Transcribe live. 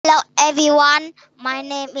Hello everyone, my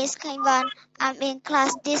name is Kaivan. I'm in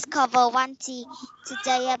class Discover 1T.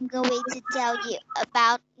 Today I'm going to tell you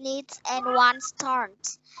about needs and wants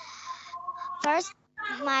turns. First,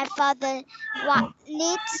 my father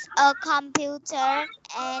needs a computer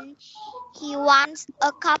and he wants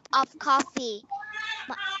a cup of coffee.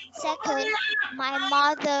 Second, my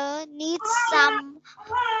mother needs some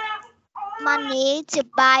money to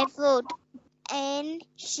buy food and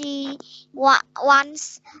she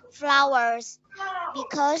wants flowers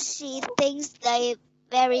because she thinks they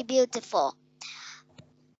very beautiful.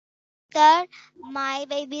 Third, my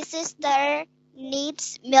baby sister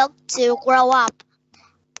needs milk to grow up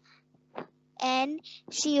and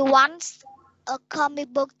she wants a comic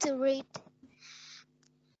book to read.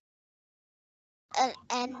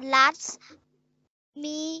 And last,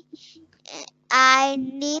 me, I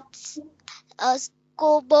need a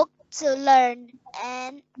school book to learn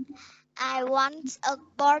and I want a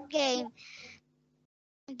board game.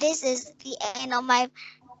 This is the end of my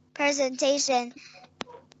presentation.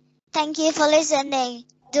 Thank you for listening.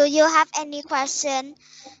 Do you have any question?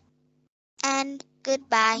 And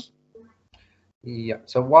goodbye. Yeah.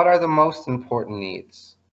 So what are the most important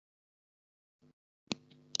needs?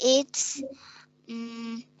 It's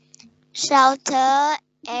shelter,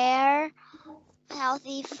 air,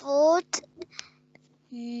 healthy food,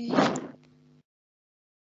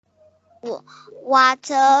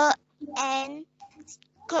 water, and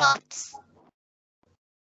clothes.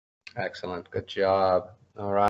 Excellent. Good job. All right.